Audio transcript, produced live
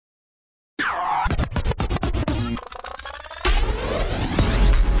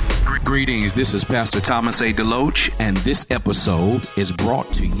Greetings, this is Pastor Thomas A. DeLoach, and this episode is brought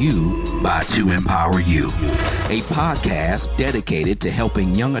to you by To Empower You, a podcast dedicated to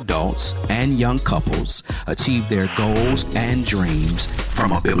helping young adults and young couples achieve their goals and dreams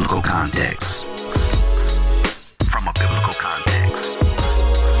from a biblical context.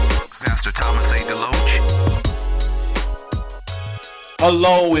 Pastor Thomas A. DeLoach.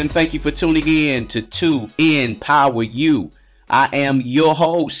 Hello, and thank you for tuning in to Empower You. I am your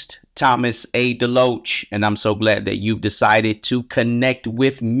host, Thomas A. DeLoach, and I'm so glad that you've decided to connect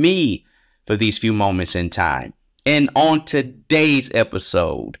with me for these few moments in time. And on today's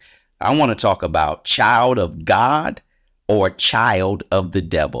episode, I want to talk about child of God or child of the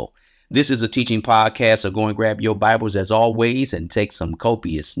devil. This is a teaching podcast, so go and grab your Bibles as always and take some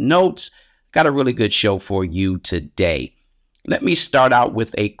copious notes. Got a really good show for you today. Let me start out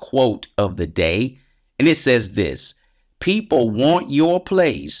with a quote of the day, and it says this: people want your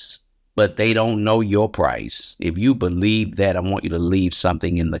place, but they don't know your price. If you believe that, I want you to leave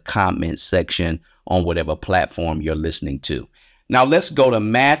something in the comments section on whatever platform you're listening to. Now let's go to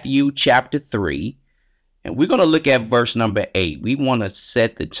Matthew chapter 3, and we're going to look at verse number 8. We want to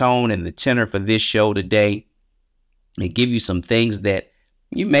set the tone and the tenor for this show today and give you some things that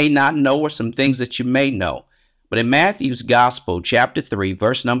you may not know or some things that you may know. But in Matthew's Gospel, chapter 3,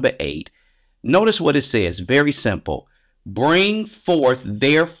 verse number 8, notice what it says. Very simple. Bring forth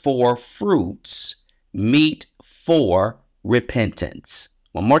therefore fruits, meet for repentance.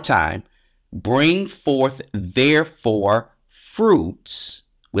 One more time. Bring forth therefore fruits,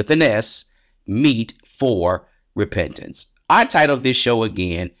 with an S, meet for repentance. I titled this show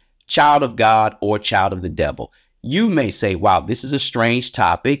again, Child of God or Child of the Devil. You may say, wow, this is a strange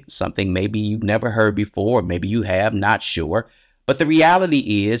topic, something maybe you've never heard before, maybe you have, not sure. But the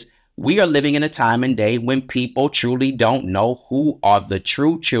reality is, we are living in a time and day when people truly don't know who are the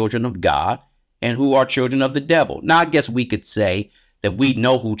true children of God and who are children of the devil. Now, I guess we could say that we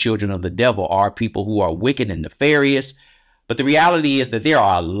know who children of the devil are, people who are wicked and nefarious. But the reality is that there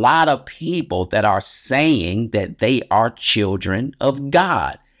are a lot of people that are saying that they are children of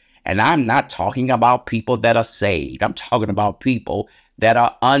God. And I'm not talking about people that are saved. I'm talking about people that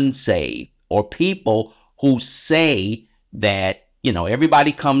are unsaved, or people who say that,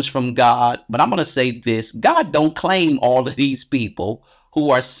 everybody comes from God. But I'm going to say this: God don't claim all of these people who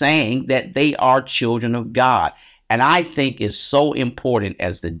are saying that they are children of God. And I think it's so important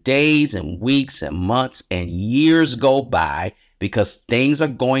as the days and weeks and months and years go by, because things are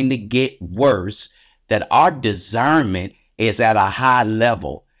going to get worse, that our discernment is at a high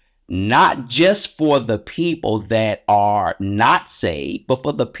level. Not just for the people that are not saved, but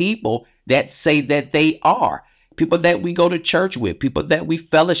for the people that say that they are. People that we go to church with, people that we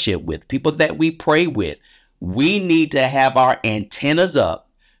fellowship with, people that we pray with. We need to have our antennas up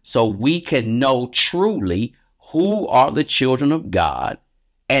so we can know truly who are the children of God.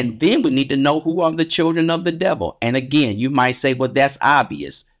 And then we need to know who are the children of the devil. And again, you might say, well, that's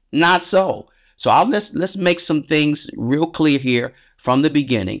obvious. Not so. So let's make some things real clear here from the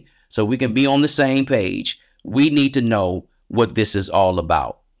beginning, so we can be on the same page. We need to know what this is all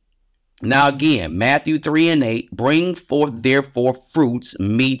about. Now again, Matthew 3 and 8, bring forth therefore fruits,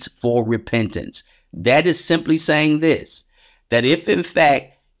 meets for repentance. That is simply saying this, that if in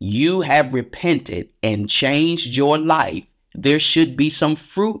fact you have repented and changed your life, there should be some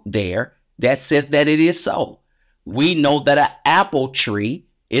fruit there that says that it is so. We know that an apple tree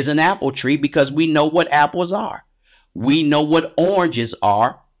is an apple tree because we know what apples are. We know what oranges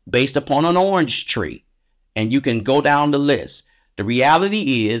are based upon an orange tree. And you can go down the list. The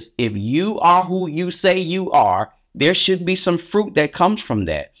reality is, if you are who you say you are, there should be some fruit that comes from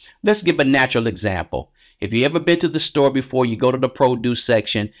that. Let's give a natural example. If you ever been to the store before, you go to the produce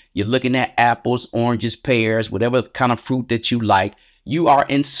section, you're looking at apples, oranges, pears, whatever kind of fruit that you like, you are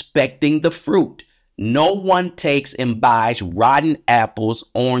inspecting the fruit. No one takes and buys rotten apples,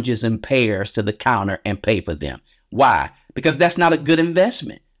 oranges, and pears to the counter and pay for them. Why? Because that's not a good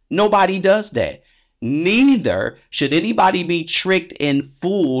investment. Nobody does that. Neither should anybody be tricked and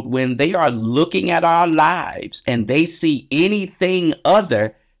fooled when they are looking at our lives and they see anything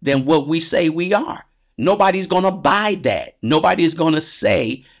other than what we say we are. Nobody's going to buy that. Nobody is going to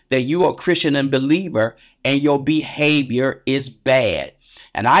say that you are a Christian and believer and your behavior is bad.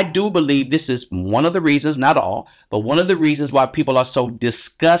 And I do believe this is one of the reasons, not all, but one of the reasons why people are so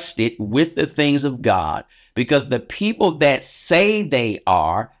disgusted with the things of God, because the people that say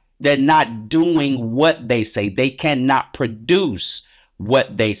they're not doing what they say. They cannot produce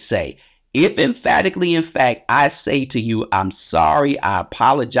what they say. If emphatically, in fact, I say to you, I'm sorry, I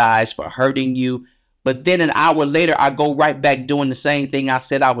apologize for hurting you, but then an hour later, I go right back doing the same thing I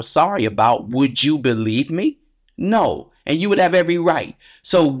said I was sorry about, would you believe me? No. And you would have every right.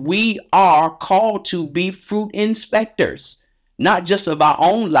 So we are called to be fruit inspectors, not just of our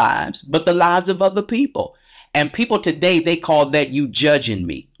own lives, but the lives of other people. And people today, they call that you judging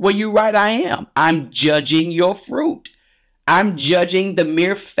me. Well, you're right, I am. I'm judging your fruit. I'm judging the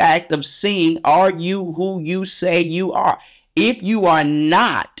mere fact of seeing, are you who you say you are? If you are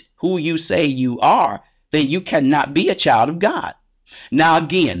not who you say you are, then you cannot be a child of God. Now,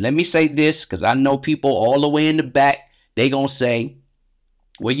 again, let me say this, because I know people all the way in the back, they going to say,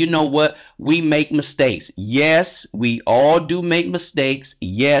 well, you know what? We make mistakes. Yes, we all do make mistakes.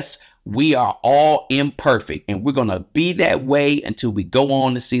 Yes, we are all imperfect, and we're going to be that way until we go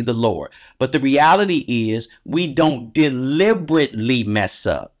on to see the Lord. But the reality is we don't deliberately mess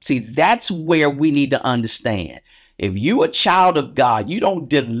up. See, that's where we need to understand. If you're a child of God, you don't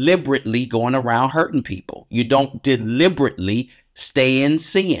deliberately going around hurting people. You don't deliberately stay in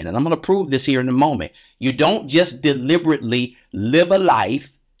sin. And I'm going to prove this here in a moment. You don't just deliberately live a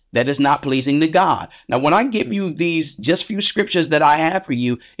life that is not pleasing to God. Now, when I give you these just few scriptures that I have for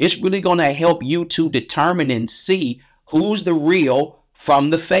you, it's really going to help you to determine and see who's the real from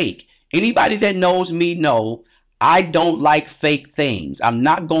the fake. Anybody that knows me know I don't like fake things. I'm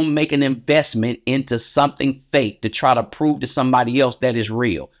not going to make an investment into something fake to try to prove to somebody else that is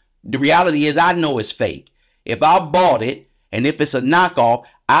real. The reality is I know it's fake. If I bought it, and if it's a knockoff,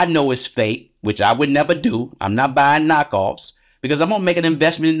 I know it's fake, which I would never do. I'm not buying knockoffs because I'm going to make an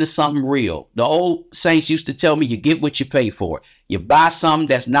investment into something real. The old saints used to tell me you get what you pay for. You buy something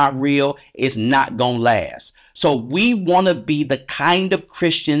that's not real, it's not going to last. So we want to be the kind of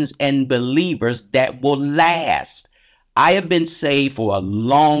Christians and believers that will last. I have been saved for a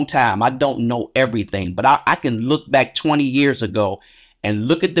long time. I don't know everything, but I can look back 20 years ago and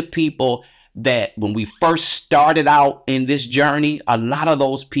look at the people that when we first started out in this journey, a lot of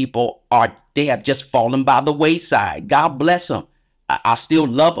those people they have just fallen by the wayside. God bless them. I still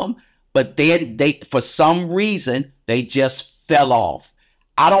love them, but then they, for some reason, they just fell off.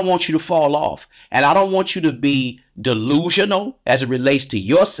 I don't want you to fall off, and I don't want you to be delusional as it relates to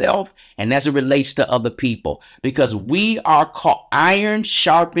yourself and as it relates to other people, because we are called iron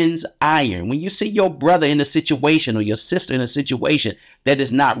sharpens iron. When you see your brother in a situation or your sister in a situation that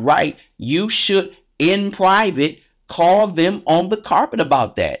is not right, you should in private call them on the carpet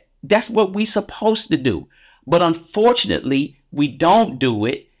about that. That's what we're supposed to do. But unfortunately, we don't do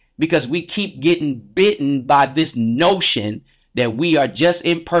it because we keep getting bitten by this notion that we are just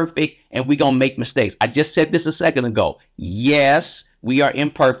imperfect and we're going to make mistakes. I just said this a second ago. Yes, we are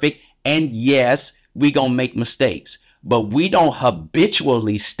imperfect, and yes, we're going to make mistakes. But we don't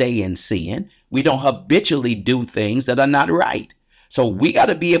habitually stay in sin. We don't habitually do things that are not right. So we got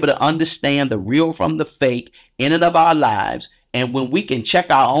to be able to understand the real from the fake in and of our lives. And when we can check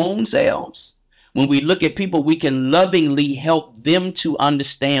our own selves, when we look at people, we can lovingly help them to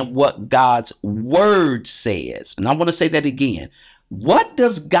understand what God's word says. And I want to say that again. What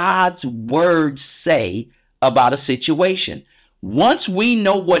does God's word say about a situation? Once we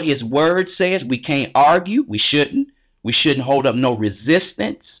know what his word says, we can't argue. We shouldn't. We shouldn't hold up no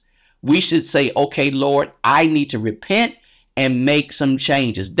resistance. We should say, okay, Lord, I need to repent and make some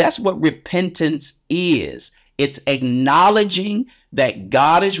changes. That's what repentance is. It's acknowledging that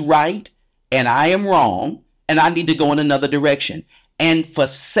God is right and I am wrong, and I need to go in another direction and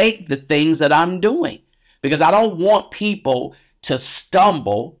forsake the things that I'm doing, because I don't want people to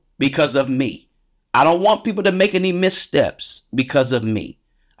stumble because of me. I don't want people to make any missteps because of me.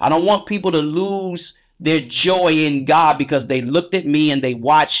 I don't want people to lose their joy in God because they looked at me and they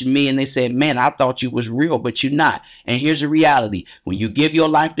watched me and they said, man, I thought you was real, but you're not. And here's the reality. When you give your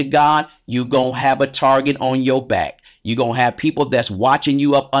life to God, you're going to have a target on your back. You're going to have people that's watching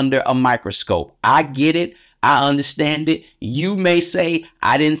you up under a microscope. I get it. I understand it. You may say,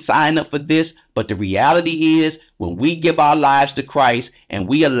 I didn't sign up for this, but the reality is when we give our lives to Christ and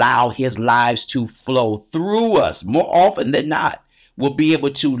we allow his lives to flow through us, more often than not, we'll be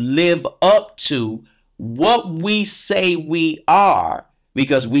able to live up to what we say we are,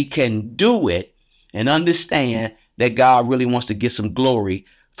 because we can do it and understand that God really wants to get some glory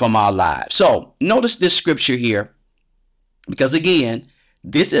from our lives. So notice this scripture here, because again,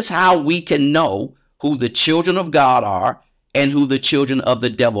 this is how we can know who the children of God are and who the children of the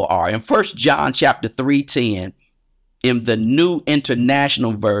devil are. In 1 John chapter 3:10, in the New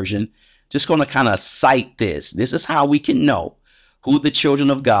International Version, just going to kind of cite this. This is how we can know who the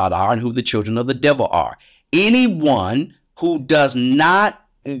children of God are and who the children of the devil are. Anyone who does not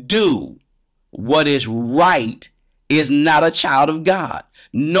do what is right is not a child of God,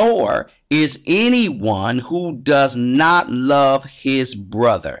 nor is anyone who does not love his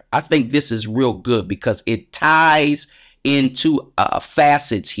brother. I think this is real good because it ties into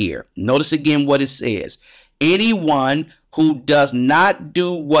facets here. Notice again what it says. Anyone who does not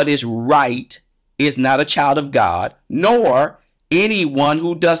do what is right is not a child of God, nor anyone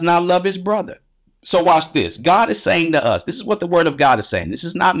who does not love his brother. So watch this. God is saying to us, this is what the word of God is saying. This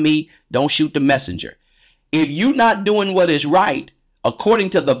is not me. Don't shoot the messenger. If you're not doing what is right,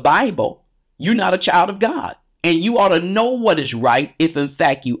 according to the Bible, you're not a child of God. And you ought to know what is right if in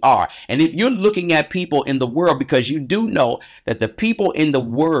fact you are. And if you're looking at people in the world, because you do know that the people in the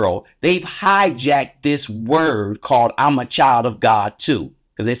world, they've hijacked this word called I'm a child of God too.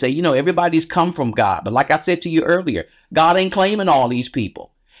 Because they say, you know, everybody's come from God. But like I said to you earlier, God ain't claiming all these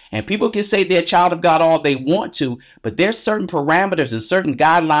people. And people can say they're a child of God all they want to, but there's certain parameters and certain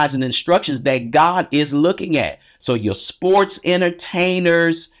guidelines and instructions that God is looking at. So your sports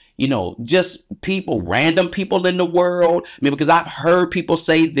entertainers, you know, just people, random people in the world. I mean, because I've heard people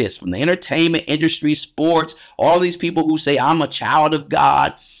say this from the entertainment industry, sports, all these people who say I'm a child of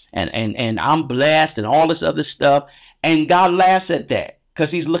God and I'm blessed and all this other stuff. And God laughs at that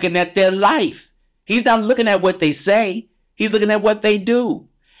because he's looking at their life. He's not looking at what they say. He's looking at what they do.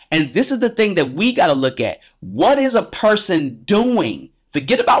 And this is the thing that we got to look at. What is a person doing?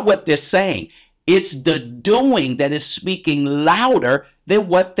 Forget about what they're saying. It's the doing that is speaking louder than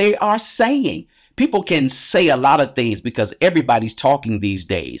what they are saying. People can say a lot of things because everybody's talking these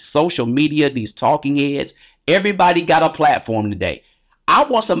days. Social media, these talking heads, everybody got a platform today. I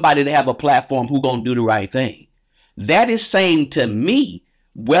want somebody to have a platform who's going to do the right thing. That is saying to me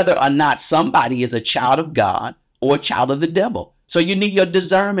whether or not somebody is a child of God or a child of the devil. So you need your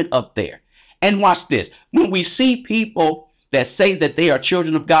discernment up there. And watch this. When we see people that say that they are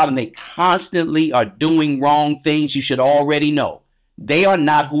children of God and they constantly are doing wrong things, you should already know they are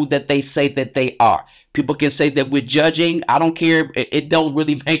not who that they say that they are. People can say that we're judging. I don't care. It don't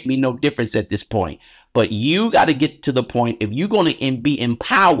really make me no difference at this point. But you got to get to the point, if you're going to be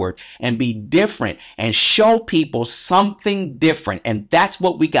empowered and be different and show people something different. And that's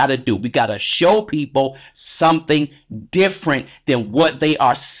what we got to do. We got to show people something different than what they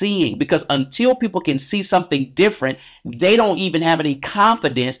are seeing. Because until people can see something different, they don't even have any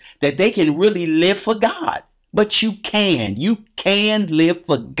confidence that they can really live for God. But you can live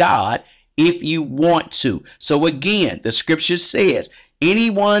for God if you want to. So again, the scripture says,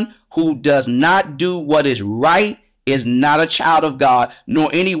 anyone who does not do what is right is not a child of God, nor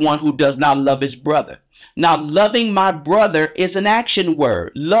anyone who does not love his brother. Now, loving my brother is an action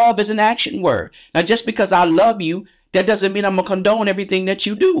word. Love is an action word. Now, just because I love you, that doesn't mean I'm going to condone everything that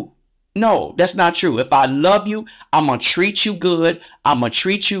you do. No, that's not true. If I love you, I'm going to treat you good. I'm going to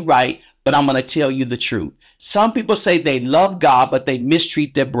treat you right, but I'm going to tell you the truth. Some people say they love God, but they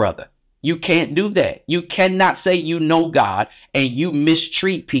mistreat their brother. You can't do that. You cannot say you know God and you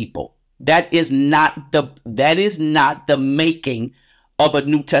mistreat people. That is not the making of a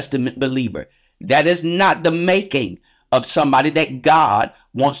New Testament believer. That is not the making of somebody that God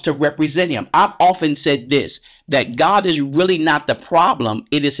wants to represent him. I've often said this, that God is really not the problem.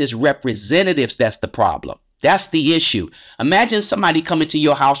 It is his representatives that's the problem. That's the issue. Imagine somebody coming to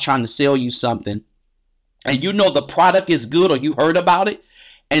your house trying to sell you something and you know the product is good or you heard about it.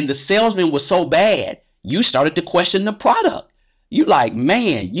 And the salesman was so bad, you started to question the product. You like,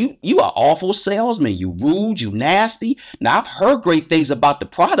 man, you are awful salesman. You rude, you nasty. Now, I've heard great things about the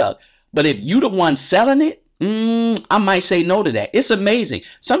product, but if you the one selling it, I might say no to that. It's amazing.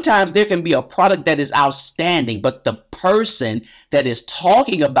 Sometimes there can be a product that is outstanding, but the person that is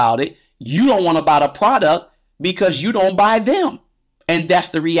talking about it, you don't want to buy the product because you don't buy them. And that's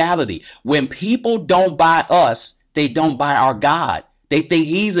the reality. When people don't buy us, they don't buy our God. They think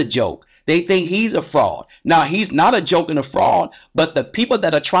he's a joke. They think he's a fraud. Now, he's not a joke and a fraud, but the people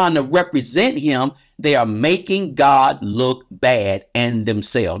that are trying to represent him, they are making God look bad and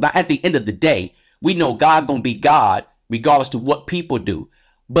themselves. Now, at the end of the day, we know God gonna be God regardless to what people do.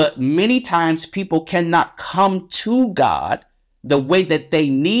 But many times people cannot come to God the way that they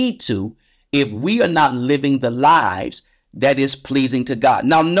need to if we are not living the lives that is pleasing to God.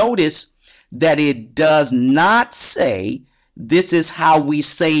 Now, notice that it does not say this is how we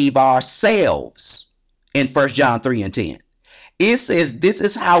save ourselves in 1 John 3:10. It says this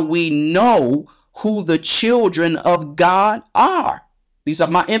is how we know who the children of God are. These are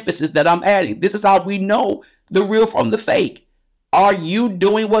my emphasis that I'm adding. This is how we know the real from the fake. Are you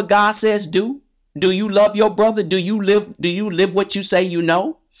doing what God says do? Do you love your brother? Do you live what you say you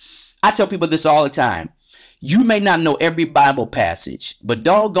know? I tell people this all the time. You may not know every Bible passage, but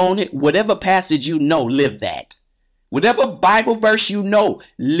doggone it, whatever passage you know, live that. Whatever Bible verse you know,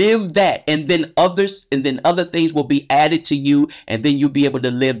 live that. And then other things will be added to you. And then you'll be able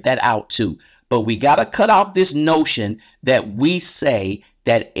to live that out too. But we got to cut out this notion that we say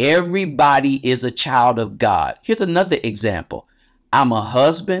that everybody is a child of God. Here's another example. I'm a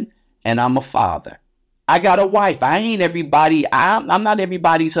husband and I'm a father. I got a wife. I'm not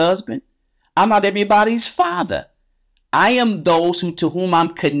everybody's husband. I'm not everybody's father. I am those to whom I'm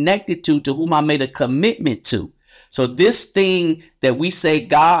connected to whom I made a commitment to. So this thing that we say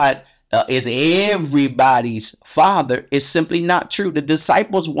God is everybody's father is simply not true. The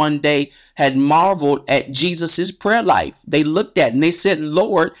disciples one day had marveled at Jesus's prayer life. They looked at it and they said,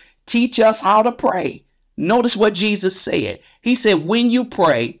 Lord, teach us how to pray. Notice what Jesus said. He said, when you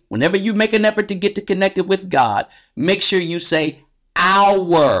pray, whenever you make an effort to get to connected with God, make sure you say,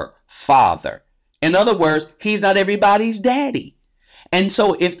 our Father. In other words, he's not everybody's daddy. And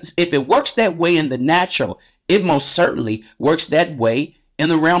so if it works that way in the natural, it most certainly works that way in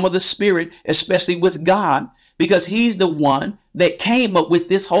the realm of the spirit, especially with God, because he's the one that came up with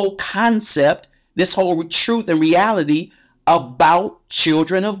this whole concept, this whole truth and reality about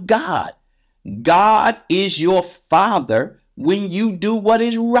children of God. God is your father when you do what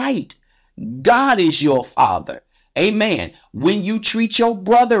is right. God is your father. Amen. When you treat your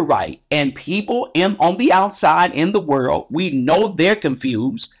brother right, and people on the outside in the world, we know they're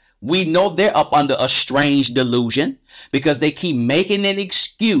confused. We know they're up under a strange delusion because they keep making an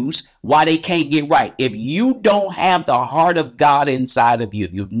excuse why they can't get right. If you don't have the heart of God inside of you,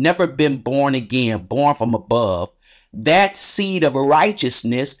 if you've never been born again, born from above, that seed of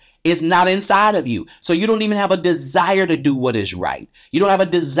righteousness is not inside of you. So you don't even have a desire to do what is right. You don't have a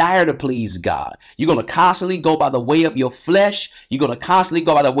desire to please God. You're going to constantly go by the way of your flesh. You're going to constantly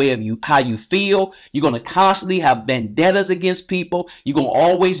go by the way of how you feel. You're going to constantly have vendettas against people. You're going to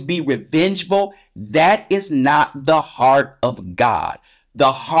always be revengeful. That is not the heart of God.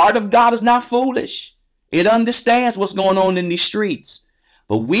 The heart of God is not foolish. It understands what's going on in these streets.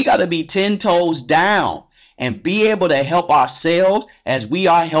 But we got to be 10 toes down and be able to help ourselves as we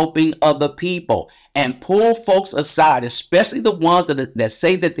are helping other people, and pull folks aside, especially the ones that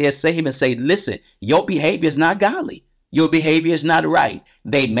say that they're saved, and say, listen, your behavior is not godly. Your behavior is not right.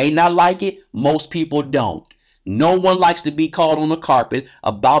 They may not like it. Most people don't. No one likes to be called on the carpet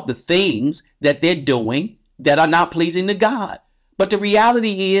about the things that they're doing that are not pleasing to God. But the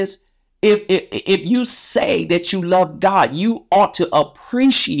reality is, if you say that you love God, you ought to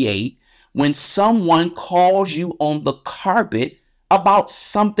appreciate when someone calls you on the carpet about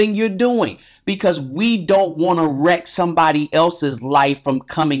something you're doing, because we don't want to wreck somebody else's life from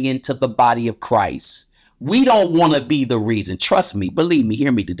coming into the body of Christ. We don't want to be the reason. Trust me, believe me,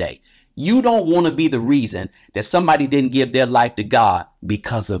 hear me today. You don't want to be the reason that somebody didn't give their life to God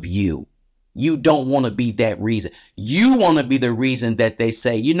because of you. You don't want to be that reason. You want to be the reason that they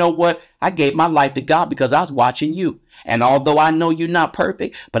say, you know what? I gave my life to God because I was watching you. And although I know you're not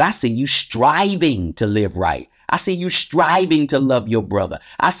perfect, but I see you striving to live right. I see you striving to love your brother.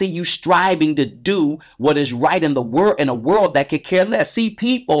 I see you striving to do what is right in the world, in a world that could care less. See,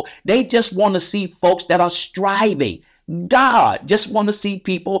 people, they just want to see folks that are striving. God just want to see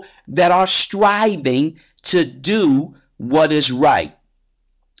people that are striving to do what is right.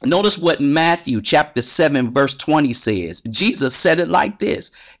 Notice what Matthew chapter 7 verse 20 says. Jesus said it like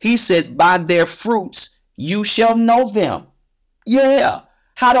this. He said, by their fruits you shall know them. Yeah.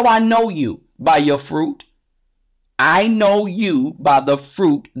 How do I know you? By your fruit. I know you by the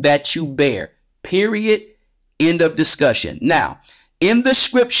fruit that you bear. Period. End of discussion. Now, in the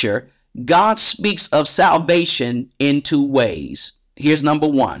scripture, God speaks of salvation in two ways. Here's number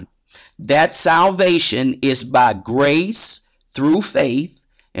one. That salvation is by grace through faith.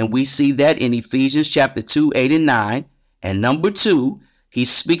 And we see that in Ephesians chapter 2, 8 and 9. And number two, he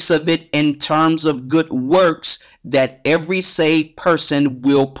speaks of it in terms of good works that every saved person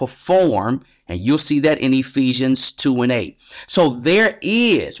will perform. And you'll see that in Ephesians 2 and 8. So there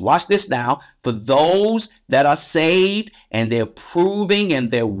is, watch this now, for those that are saved and they're proving and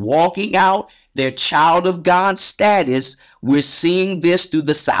they're walking out their child of God status, we're seeing this through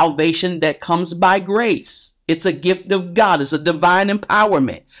the salvation that comes by grace. It's a gift of God. It's a divine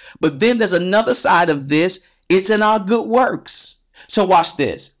empowerment. But then there's another side of this. It's in our good works. So watch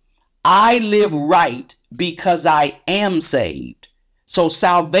this. I live right because I am saved. So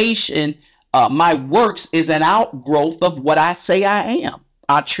salvation, my works is an outgrowth of what I say I am.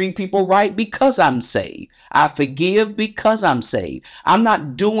 I treat people right because I'm saved. I forgive because I'm saved. I'm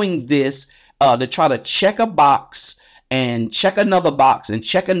not doing this to try to check a box and check another box and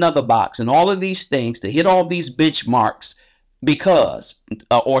check another box and all of these things to hit all these benchmarks because,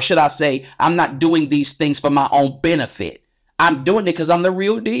 or should I say, I'm not doing these things for my own benefit. I'm doing it because I'm the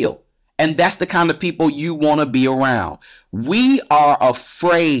real deal. And that's the kind of people you want to be around. We are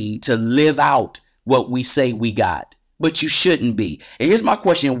afraid to live out what we say we got, but you shouldn't be. And here's my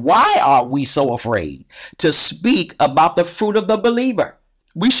question. Why are we so afraid to speak about the fruit of the believer?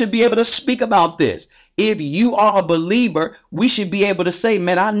 We should be able to speak about this. If you are a believer, we should be able to say,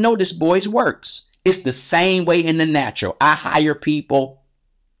 man, I know this boy's works. It's the same way in the natural. I hire people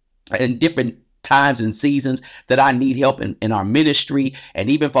in different times and seasons that I need help in our ministry and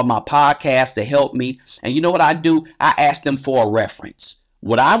even for my podcast to help me. And you know what I do? I ask them for a reference.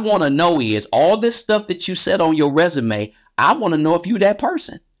 What I want to know is all this stuff that you said on your resume. I want to know if you that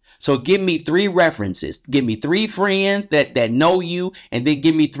person. So give me 3 references. Give me 3 friends that know you, and then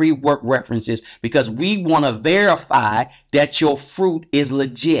give me 3 work references, because we want to verify that your fruit is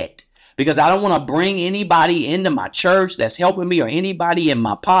legit. Because I don't want to bring anybody into my church that's helping me, or anybody in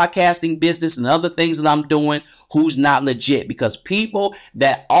my podcasting business and other things that I'm doing who's not legit. Because people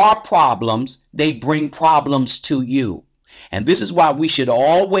that are problems, they bring problems to you. And this is why we should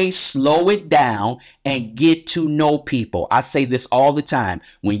always slow it down and get to know people. I say this all the time.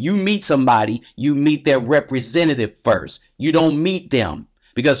 When you meet somebody, you meet their representative first. You don't meet them,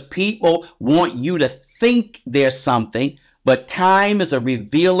 because people want you to think there's something. But time is a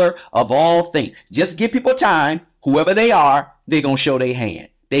revealer of all things. Just give people time. Whoever they are, they're going to show their hand.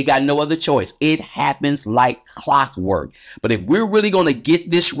 They got no other choice. It happens like clockwork. But if we're really going to get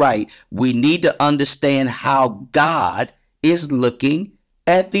this right, we need to understand how God is looking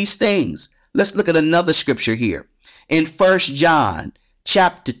at these things. Let's look at another scripture here. In 1 John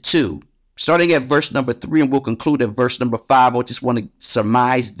chapter 2, starting at verse number 3, and we'll conclude at verse number 5. I just want to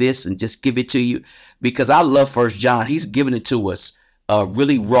surmise this and just give it to you, because I love 1 John. He's giving it to us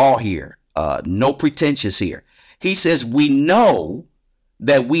really raw here, no pretentious here. He says, we know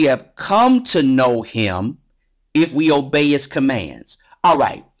that we have come to know him if we obey his commands. All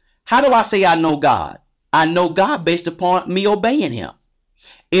right. How do I say I know God? I know God based upon me obeying him.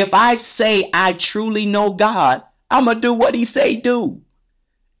 If I say I truly know God, I'm going to do what he say do.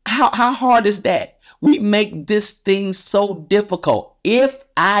 How hard is that? We make this thing so difficult. If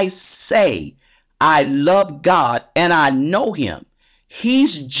I say I love God and I know him,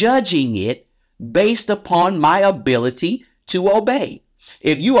 he's judging it based upon my ability to obey.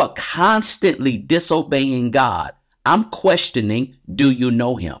 If you are constantly disobeying God, I'm questioning, do you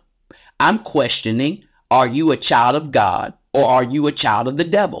know him? I'm questioning, are you a child of God or are you a child of the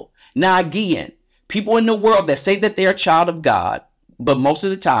devil? Now, again, people in the world that say that they're a child of God, but most of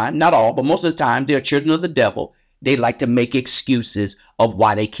the time, not all, but most of the time, they're children of the devil. They like to make excuses of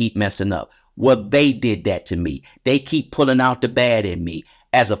why they keep messing up. Well, they did that to me. They keep pulling out the bad in me,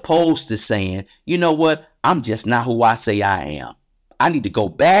 as opposed to saying, you know what? I'm just not who I say I am. I need to go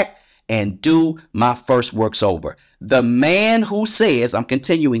back and do my first works over. The man who says, I'm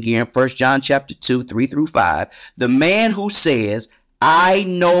continuing here in 1 John chapter 2, 3 through 5. The man who says, I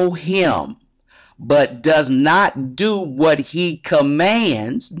know him, but does not do what he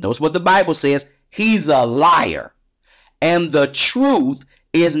commands. Notice what the Bible says. He's a liar, and the truth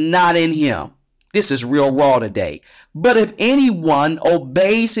is not in him. This is real raw today. But if anyone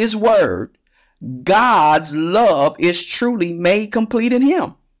obeys his word, God's love is truly made complete in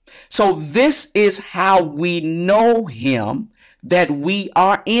him. So this is how we know him, that we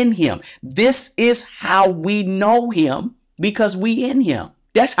are in him. This is how we know him, because we in him.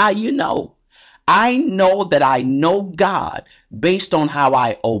 That's how you know. I know that I know God based on how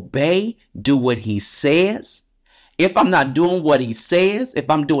I obey, do what he says. If I'm not doing what he says, if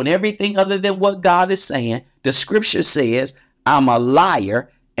I'm doing everything other than what God is saying, the scripture says I'm a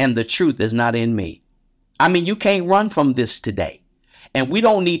liar and the truth is not in me. I mean, you can't run from this today. And we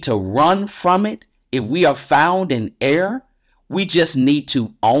don't need to run from it. If we are found in error, we just need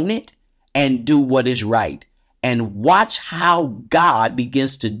to own it and do what is right. And watch how God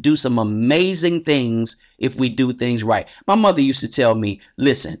begins to do some amazing things if we do things right. My mother used to tell me,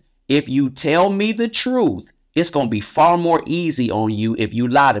 listen, if you tell me the truth, it's going to be far more easy on you if you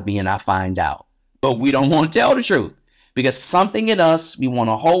lie to me and I find out. But we don't want to tell the truth, because something in us, we want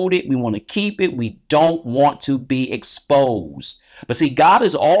to hold it. We want to keep it. We don't want to be exposed. But see, God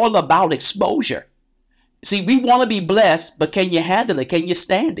is all about exposure. See, we want to be blessed, but can you handle it? Can you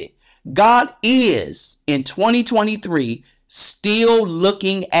stand it? God is, in 2023, still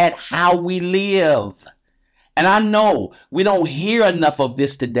looking at how we live. And I know we don't hear enough of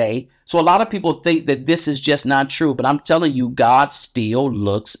this today. So a lot of people think that this is just not true. But I'm telling you, God still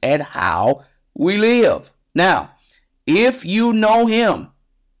looks at how we live. Now, if you know him,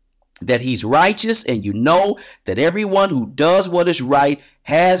 that he's righteous, and you know that everyone who does what is right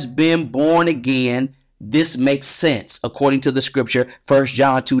has been born again. This makes sense according to the scripture, 1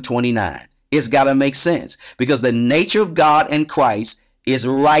 John 2:29. It's got to make sense because the nature of God and Christ is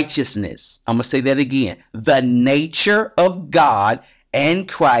righteousness. I'm going to say that again. The nature of God and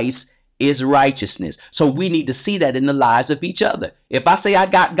Christ is righteousness. So we need to see that in the lives of each other. If I say I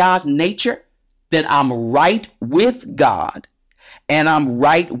got God's nature, then I'm right with God and I'm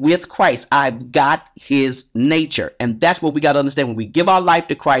right with Christ. I've got his nature. And that's what we got to understand. When we give our life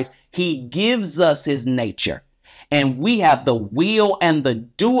to Christ, he gives us his nature. And we have the will and the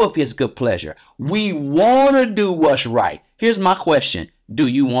do of his good pleasure. We want to do what's right. Here's my question. Do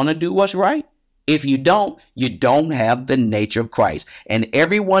you want to do what's right? If you don't have the nature of Christ. And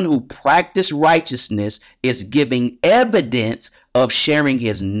everyone who practices righteousness is giving evidence of sharing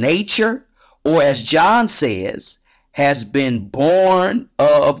his nature, or as John says, has been born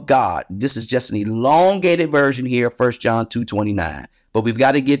of God. This is just an elongated version here, 1 John 2:29. But we've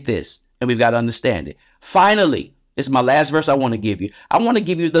got to get this and we've got to understand it. Finally, this is my last verse I want to give you. I want to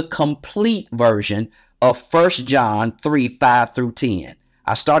give you the complete version of 1 John 3:5-10.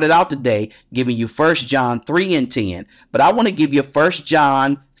 I started out today giving you 1 John 3 and 10, but I want to give you 1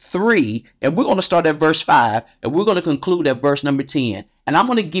 John 3, and we're going to start at verse 5, and we're going to conclude at verse number 10. And I'm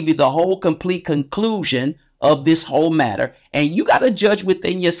going to give you the whole complete conclusion of this whole matter. And you got to judge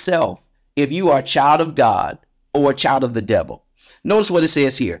within yourself if you are a child of God or a child of the devil. Notice what it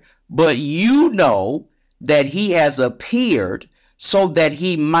says here. But you know that he has appeared so that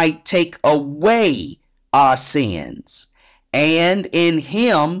he might take away our sins. And in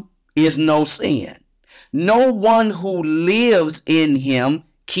him is no sin. No one who lives in him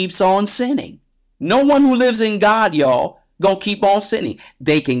keeps on sinning. No one who lives in God, y'all, gonna keep on sinning.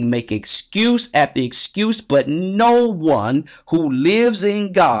 They can make excuse after excuse, but no one who lives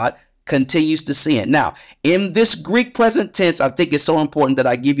in God continues to sin. Now, in this Greek present tense, I think it's so important that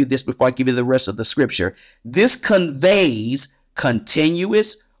I give you this before I give you the rest of the scripture. This conveys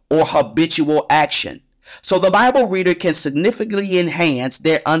continuous or habitual action. So the Bible reader can significantly enhance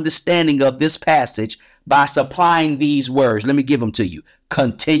their understanding of this passage by supplying these words. Let me give them to you.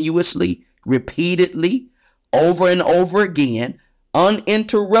 Continuously, repeatedly, over and over again,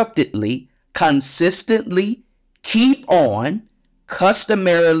 uninterruptedly, consistently, keep on,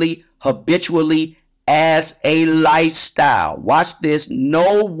 customarily, habitually, as a lifestyle. Watch this.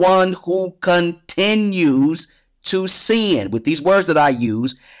 No one who continues to sin, with these words that I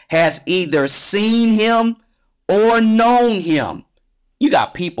use, has either seen him or known him. You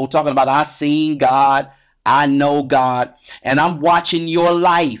got people talking about, I seen God, I know God, and I'm watching your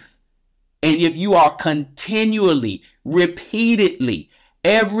life. And if you are continually, repeatedly,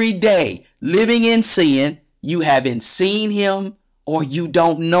 every day living in sin, you haven't seen him or you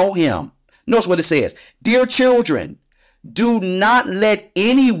don't know him. Notice what it says. Dear children, do not let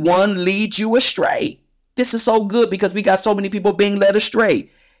anyone lead you astray. This is so good because we got so many people being led astray.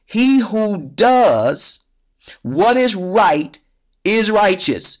 He who does what is right is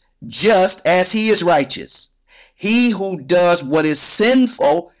righteous, just as he is righteous. He who does what is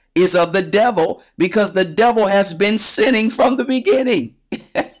sinful is of the devil, because the devil has been sinning from the beginning.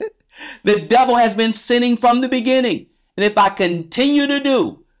 The devil has been sinning from the beginning. And if I continue to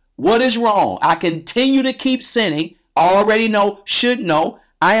do what is wrong, I continue to keep sinning, I already know, should know,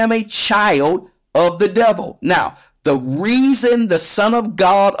 I am a child of the devil. Now, the reason the Son of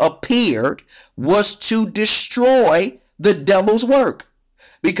God appeared was to destroy the devil's work,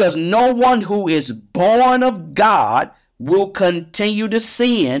 because no one who is born of God will continue to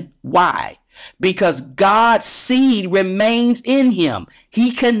sin. Why? Because God's seed remains in him.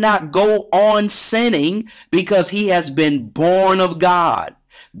 He cannot go on sinning because he has been born of God.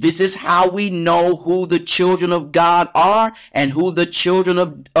 This is how we know who the children of God are and who the children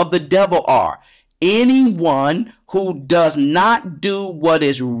of the devil are. Anyone who does not do what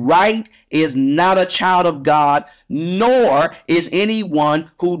is right is not a child of God, nor is anyone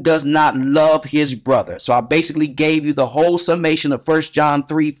who does not love his brother. So I basically gave you the whole summation of 1 John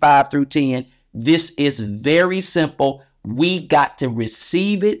 3:5-10. This is very simple. We got to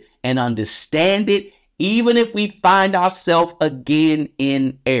receive it and understand it, even if we find ourselves again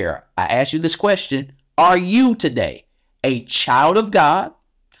in error. I ask you this question. Are you today a child of God,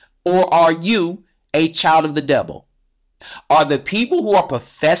 or are you a child of the devil? Are the people who are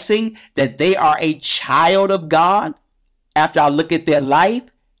professing that they are a child of God, after I look at their life,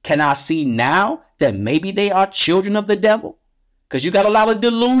 can I see now that maybe they are children of the devil? Because you got a lot of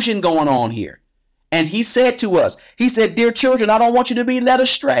delusion going on here. And he said to us, he said, dear children, I don't want you to be led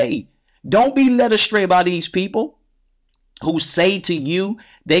astray. Don't be led astray by these people. who say to you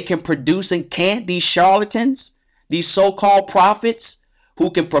they can produce and can't, these charlatans, these so-called prophets who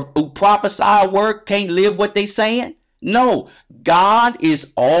prophesy a word, can't live what they saying. No, God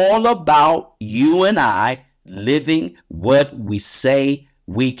is all about you and I living what we say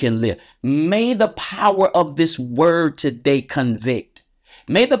we can live. May the power of this word today convict.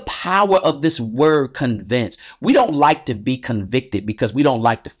 May the power of this word convince. We don't like to be convicted because we don't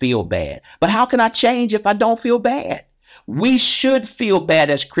like to feel bad. But how can I change if I don't feel bad? We should feel bad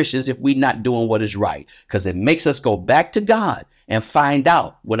as Christians if we're not doing what is right, because it makes us go back to God and find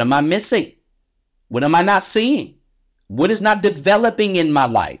out, what am I missing? What am I not seeing? What is not developing in my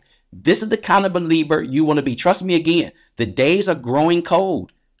life? This is the kind of believer you want to be. Trust me again, the days are growing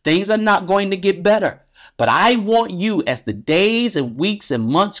cold. Things are not going to get better. But I want you, as the days and weeks and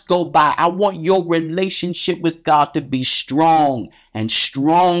months go by, I want your relationship with God to be strong and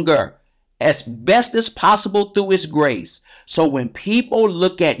stronger as best as possible through His grace. So when people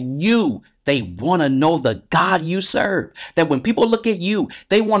look at you, they want to know the God you serve. That when people look at you,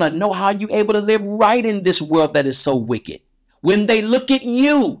 they want to know how you're able to live right in this world that is so wicked. When they look at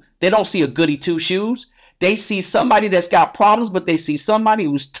you, they don't see a goody two-shoes. They see somebody that's got problems, but they see somebody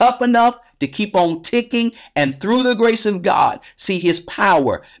who's tough enough to keep on ticking, and through the grace of God, see His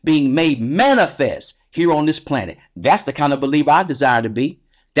power being made manifest here on this planet. That's the kind of believer I desire to be.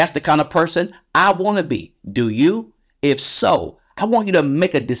 That's the kind of person I want to be. Do you? If so, I want you to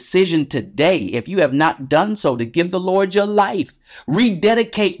make a decision today, if you have not done so, to give the Lord your life.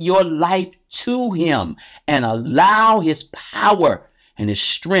 Rededicate your life to Him and allow His power and His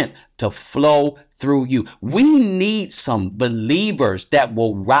strength to flow through you. We need some believers that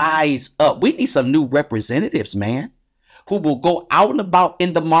will rise up. We need some new representatives, man, who will go out and about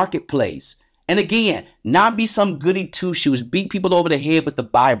in the marketplace. And again, not be some goody two-shoes, beat people over the head with the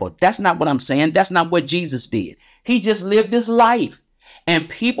Bible. That's not what I'm saying. That's not what Jesus did. He just lived His life. And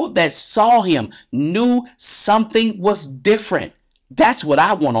people that saw Him knew something was different. That's what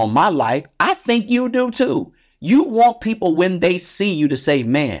I want on my life. I think you do too. You want people, when they see you, to say,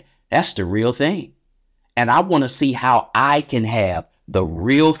 man, that's the real thing. And I want to see how I can have the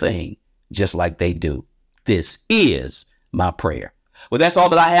real thing just like they do. This is my prayer. Well, that's all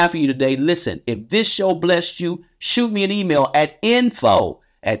that I have for you today. Listen, if this show blessed you, shoot me an email at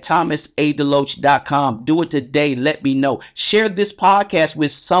info@thomasadeloach.com. Do it today. Let me know. Share this podcast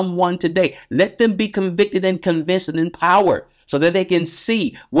with someone today. Let them be convicted and convinced and empowered so that they can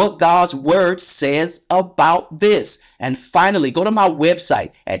see what God's word says about this. And finally, go to my website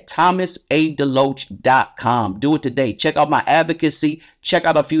at thomasadeloach.com. Do it today. Check out my advocacy. Check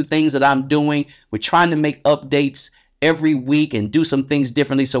out a few things that I'm doing. We're trying to make updates every week and do some things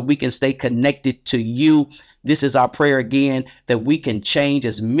differently so we can stay connected to you. This is our prayer again, that we can change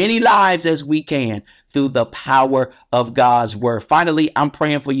as many lives as we can through the power of God's word. Finally, I'm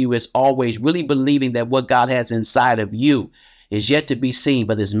praying for you as always, really believing that what God has inside of you is yet to be seen,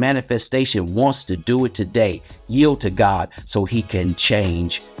 but His manifestation wants to do it today. Yield to God so He can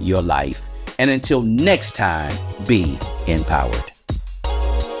change your life. And until next time, be empowered.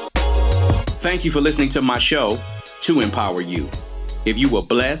 Thank you for listening to my show, To Empower You. If you were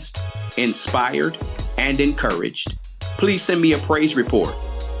blessed, inspired, and encouraged, please send me a praise report,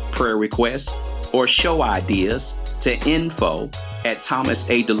 prayer requests, or show ideas to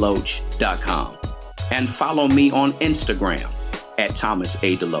info@thomasadeloach.com. And follow me on Instagram at Thomas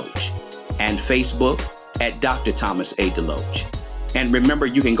A. Deloach and Facebook at Dr. Thomas A. Deloach. And remember,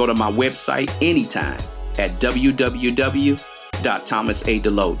 you can go to my website anytime at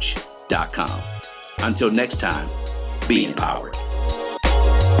www.thomasadeloach.com. Until next time, be empowered.